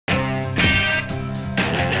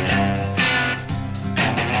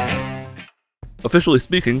Officially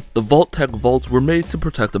speaking, the Vault Tec vaults were made to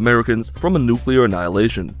protect Americans from a nuclear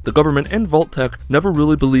annihilation. The government and Vault Tec never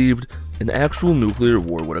really believed an actual nuclear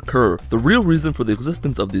war would occur. The real reason for the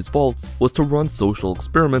existence of these vaults was to run social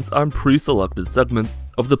experiments on pre-selected segments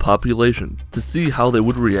of the population to see how they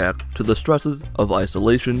would react to the stresses of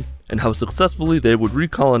isolation and how successfully they would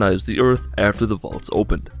recolonize the Earth after the vaults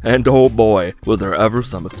opened. And oh boy, were there ever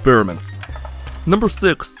some experiments. Number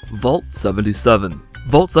 6. Vault 77.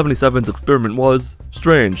 Vault 77's experiment was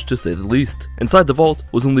strange, to say the least. Inside the vault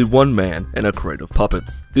was only one man and a crate of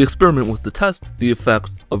puppets. The experiment was to test the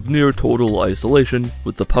effects of near-total isolation,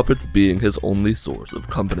 with the puppets being his only source of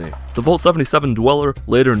company. The Vault 77 dweller,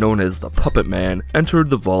 later known as the Puppet Man, entered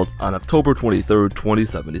the vault on October 23,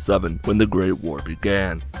 2077, when the Great War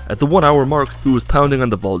began. At the 1 hour mark, he was pounding on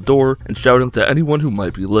the vault door and shouting to anyone who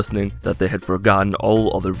might be listening that they had forgotten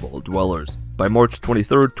all other vault dwellers. By March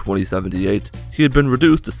 23, 2078, he had been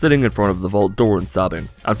reduced to sitting in front of the vault door and sobbing.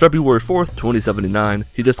 On February 4, 2079,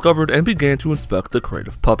 he discovered and began to inspect the crate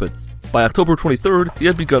of puppets. By October 23rd, he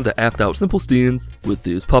had begun to act out simple scenes with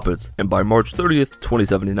these puppets, and by March 30th,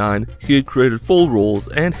 2079, he had created full roles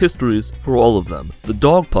and histories for all of them. The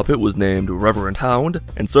dog puppet was named Reverend Hound,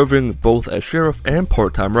 and serving both as sheriff and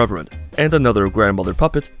part-time reverend, and another grandmother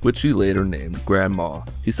puppet, which he later named Grandma.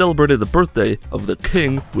 He celebrated the birthday of the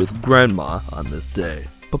king with Grandma on this day.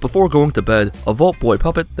 But before going to bed, a Vault Boy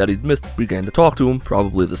puppet that he'd missed began to talk to him,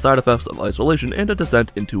 probably the side effects of isolation and a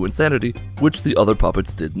descent into insanity, which the other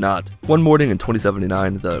puppets did not. One morning in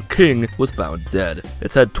 2079, the king was found dead,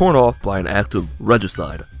 its head torn off by an act of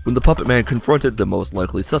regicide. When the Puppet Man confronted the most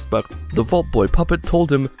likely suspect, the Vault Boy puppet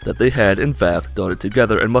told him that they had, in fact, done it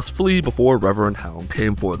together and must flee before Reverend Hound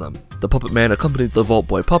came for them. The Puppet Man accompanied the Vault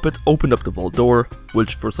Boy puppet, opened up the vault door,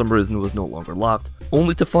 which for some reason was no longer locked,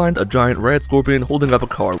 only to find a giant rat scorpion holding up a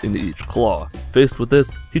card in each claw. Faced with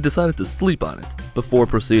this, he decided to sleep on it before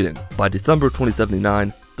proceeding. By December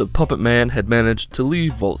 2079, the Puppet Man had managed to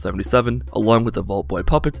leave Vault 77, along with the Vault Boy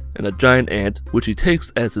puppet and a giant ant, which he takes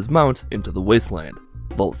as his mount into the wasteland.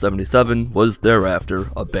 Vault 77 was thereafter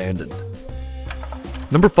abandoned.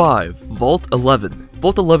 Number 5. Vault 11.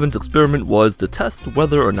 Vault 11's experiment was to test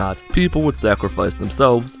whether or not people would sacrifice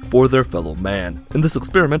themselves for their fellow man. In this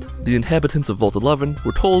experiment, the inhabitants of Vault 11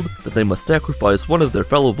 were told that they must sacrifice one of their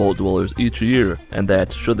fellow vault dwellers each year, and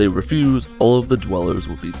that, should they refuse, all of the dwellers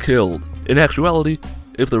would be killed. In actuality,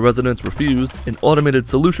 if the residents refused, an automated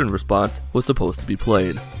solution response was supposed to be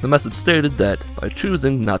played. The message stated that, by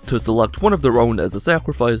choosing not to select one of their own as a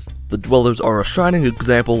sacrifice, the dwellers are a shining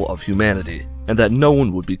example of humanity, and that no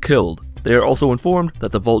one would be killed. They are also informed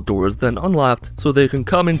that the vault door is then unlocked so they can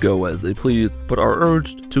come and go as they please, but are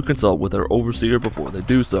urged to consult with their overseer before they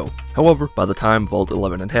do so. However, by the time Vault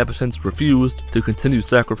 11 inhabitants refused to continue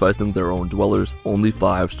sacrificing their own dwellers, only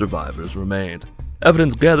 5 survivors remained.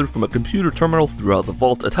 Evidence gathered from a computer terminal throughout the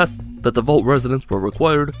vault attests that the vault residents were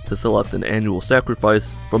required to select an annual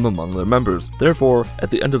sacrifice from among their members. Therefore,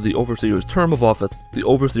 at the end of the overseer's term of office, the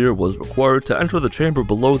overseer was required to enter the chamber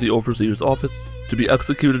below the overseer's office to be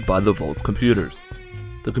executed by the vault's computers.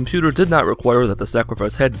 The computer did not require that the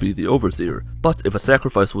sacrifice had to be the overseer, but if a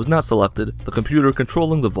sacrifice was not selected, the computer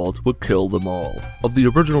controlling the vault would kill them all. Of the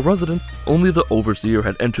original residents, only the overseer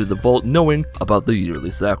had entered the vault knowing about the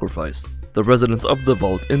yearly sacrifice. The residents of the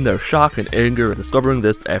vault, in their shock and anger at discovering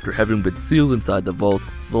this after having been sealed inside the vault,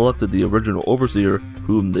 selected the original overseer,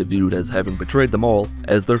 whom they viewed as having betrayed them all,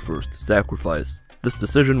 as their first sacrifice. This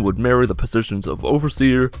decision would marry the positions of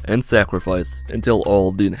overseer and sacrifice until all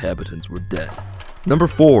of the inhabitants were dead. Number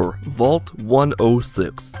 4. Vault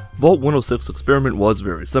 106. Vault 106 experiment was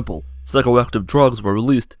very simple. Psychoactive drugs were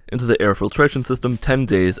released into the air filtration system 10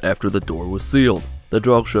 days after the door was sealed. The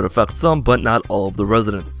drug should affect some but not all of the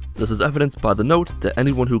residents. This is evidenced by the note to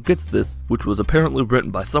anyone who gets this, which was apparently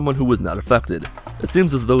written by someone who was not affected. It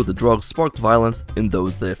seems as though the drug sparked violence in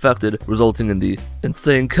those they affected, resulting in the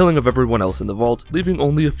insane killing of everyone else in the vault, leaving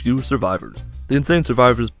only a few survivors. The insane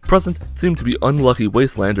survivors present seemed to be unlucky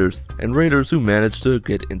wastelanders and raiders who managed to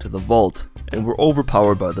get into the vault, and were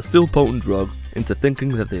overpowered by the still potent drugs into thinking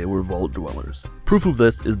that they were vault dwellers. Proof of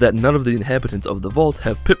this is that none of the inhabitants of the vault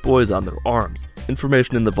have Pip-Boys on their arms.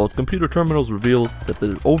 Information in the vault's computer terminals reveals that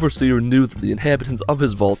the overseer knew that the inhabitants of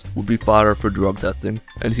his vault would be fodder for drug testing,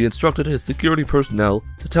 and he instructed his security personnel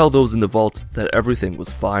to tell those in the vault that everything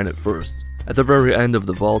was fine at first. At the very end of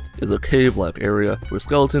the vault is a cave-like area where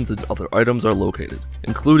skeletons and other items are located,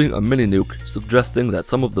 including a mini-nuke suggesting that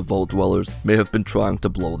some of the vault dwellers may have been trying to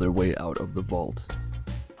blow their way out of the vault.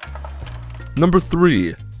 Number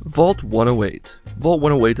 3. Vault 108. Vault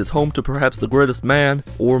 108 is home to perhaps the greatest man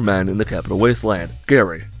or men in the Capital Wasteland,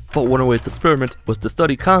 Gary. Vault 108's experiment was to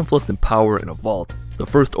study conflict and power in a vault. The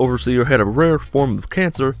first overseer had a rare form of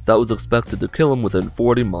cancer that was expected to kill him within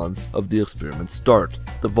 40 months of the experiment's start.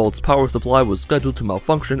 The vault's power supply was scheduled to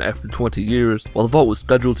malfunction after 20 years, while the vault was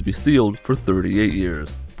scheduled to be sealed for 38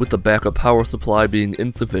 years, with the backup power supply being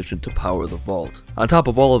insufficient to power the vault. On top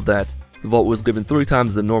of all of that, the vault was given 3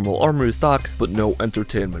 times the normal armory stock, but no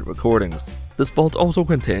entertainment recordings. This vault also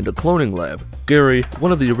contained a cloning lab. Gary,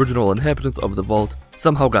 one of the original inhabitants of the vault,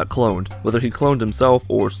 somehow got cloned. Whether he cloned himself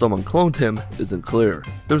or someone cloned him isn't clear.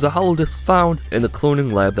 There's a holodisc found in the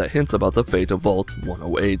cloning lab that hints about the fate of Vault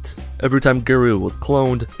 108. Every time Gary was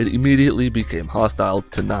cloned, it immediately became hostile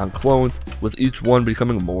to non-clones, with each one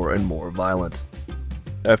becoming more and more violent.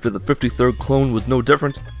 After the 53rd clone was no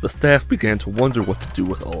different, the staff began to wonder what to do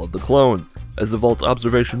with all of the clones, as the vault's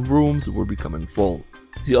observation rooms were becoming full.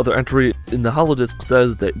 The other entry in the holodisc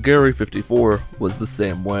says that Gary 54 was the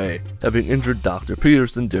same way, having injured Dr.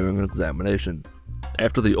 Peterson during an examination.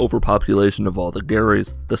 After the overpopulation of all the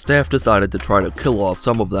Garys, the staff decided to try to kill off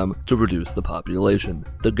some of them to reduce the population.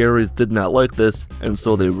 The Garys did not like this, and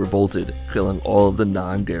so they revolted, killing all of the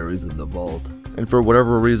non-Garys in the vault. And for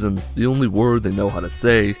whatever reason, the only word they know how to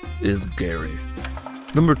say is Gary.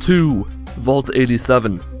 Number 2. Vault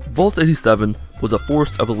 87. Vault 87 was a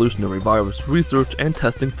forced evolutionary virus research and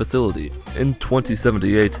testing facility. In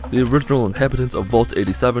 2078, the original inhabitants of Vault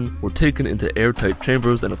 87 were taken into airtight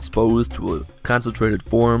chambers and exposed to a concentrated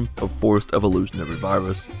form of forced evolutionary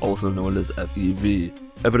virus, also known as FEV.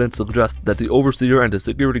 Evidence suggests that the overseer and his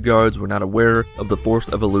security guards were not aware of the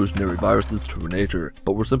forced evolutionary virus's true nature,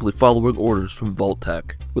 but were simply following orders from Vault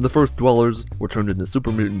Tec. When the first dwellers were turned into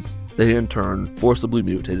super mutants, they in turn forcibly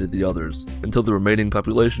mutated the others, until the remaining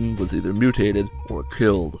population was either mutated or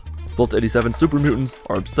killed. Vault 87 super mutants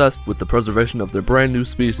are obsessed with the preservation of their brand new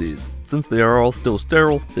species. Since they are all still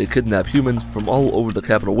sterile, they kidnap humans from all over the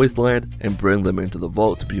capital wasteland and bring them into the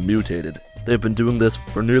vault to be mutated. They have been doing this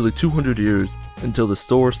for nearly 200 years, until the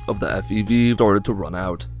source of the FEV started to run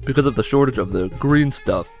out. Because of the shortage of the green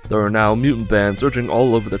stuff, there are now mutant bands searching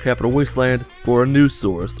all over the capital wasteland for a new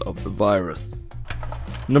source of the virus.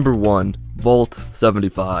 Number 1. Vault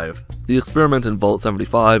 75. The experiment in Vault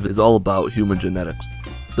 75 is all about human genetics.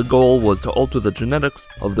 The goal was to alter the genetics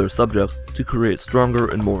of their subjects to create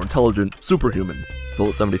stronger and more intelligent superhumans.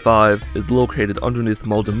 Vault 75 is located underneath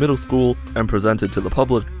Malden Middle School and presented to the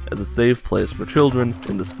public as a safe place for children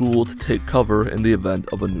in the school to take cover in the event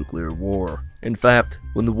of a nuclear war. In fact,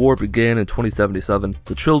 when the war began in 2077,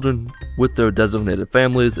 the children, with their designated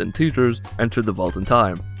families and teachers, entered the vault in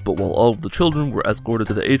time. But while all of the children were escorted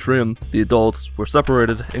to the atrium, the adults were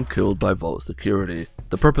separated and killed by vault security.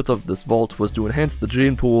 The purpose of this vault was to enhance the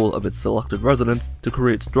gene pool of its selected residents to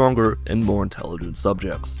create stronger and more intelligent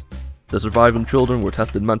subjects. The surviving children were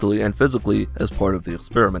tested mentally and physically as part of the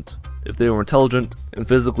experiment. If they were intelligent and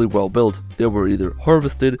physically well built, they were either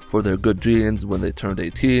harvested for their good genes when they turned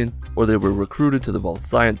 18, or they were recruited to the Vault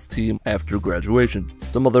science team after graduation.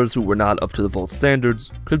 Some others who were not up to the Vault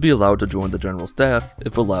standards could be allowed to join the general staff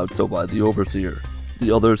if allowed so by the overseer.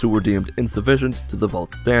 The others who were deemed insufficient to the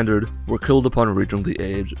Vault standard were killed upon reaching the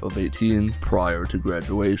age of 18 prior to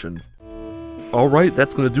graduation. Alright,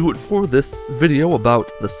 that's gonna do it for this video about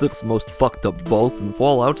the 6 most fucked up vaults in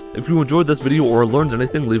Fallout. If you enjoyed this video or learned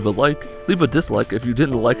anything, leave a like. Leave a dislike if you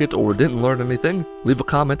didn't like it or didn't learn anything. Leave a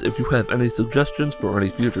comment if you have any suggestions for any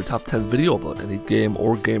future top 10 video about any game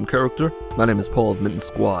or game character. My name is Paul of Mitten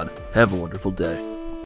Squad. Have a wonderful day.